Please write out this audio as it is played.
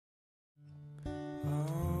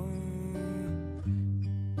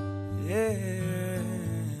Yeah.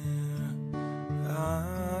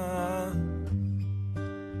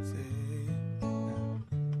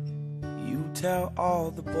 You tell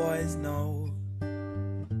all the boys no.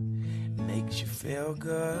 Makes you feel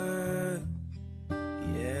good.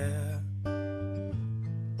 Yeah.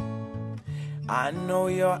 I know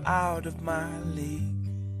you're out of my league,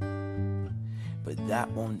 but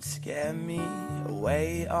that won't scare me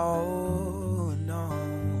away. Oh no.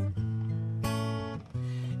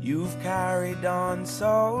 You've carried on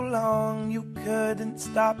so long, you couldn't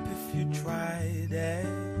stop if you tried it.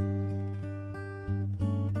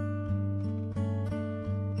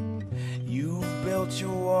 You've built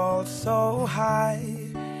your wall so high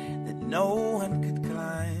that no one could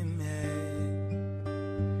climb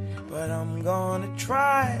it. But I'm gonna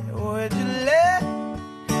try. Would you let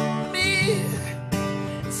me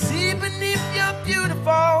see beneath your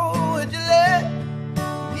beautiful? Would you let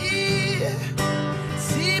me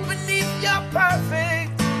see beneath your perfect?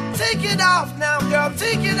 Take it off now, girl,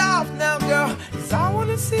 take it off now, girl, 'cause I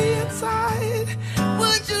wanna see inside.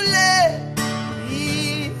 Would you let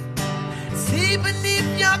me see beneath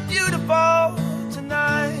your beautiful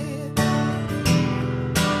tonight?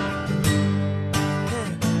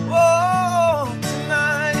 Whoa,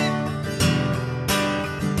 tonight.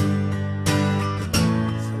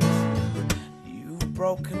 You've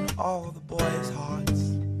broken all the boys' hearts.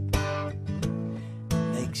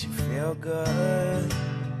 Makes you feel good,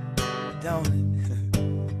 don't it?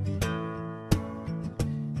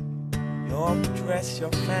 Your dress,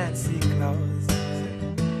 your fancy clothes,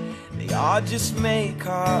 they all just make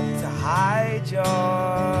up to hide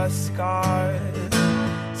your scars.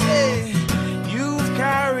 Say, you've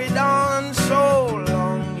carried on so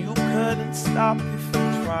long, you couldn't stop if you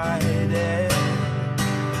tried it.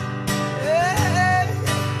 Yeah.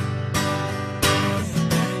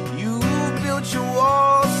 You built your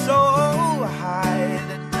wall so high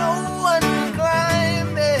that no one can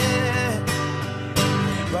climb it.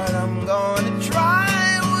 But I'm gonna try.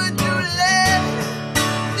 Would you let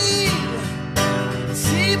me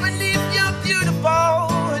see beneath your beautiful?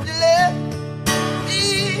 Would you let me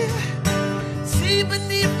see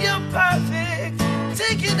beneath your perfect?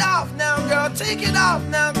 Take it off now, girl, take it off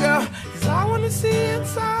now, girl, 'cause I wanna see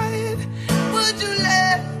inside. Would you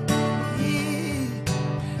let me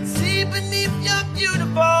see beneath your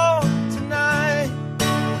beautiful tonight?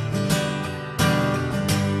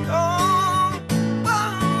 Oh,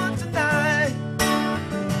 oh, tonight.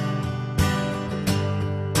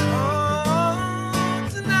 Oh,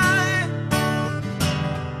 tonight.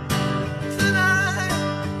 Tonight.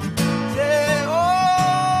 Yeah,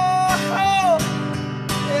 oh, oh,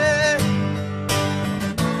 yeah.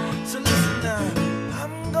 So listen now,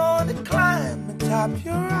 I'm gonna climb atop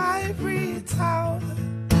your ivory tower.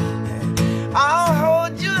 I'll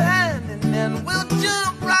hold your hand and then we'll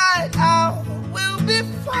jump right out. We'll be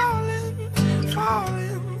falling,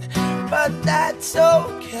 falling, but that's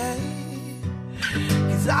okay,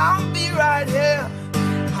 'cause I'll be right here.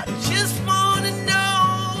 I just wanna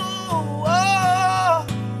know, oh,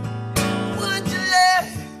 would you let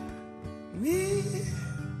me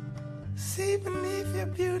see beneath your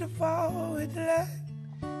beautiful? Would you let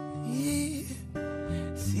me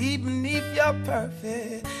see beneath your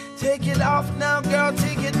perfect? Take it off now, girl,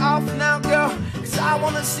 take it off now, girl, 'cause I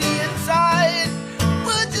wanna see inside.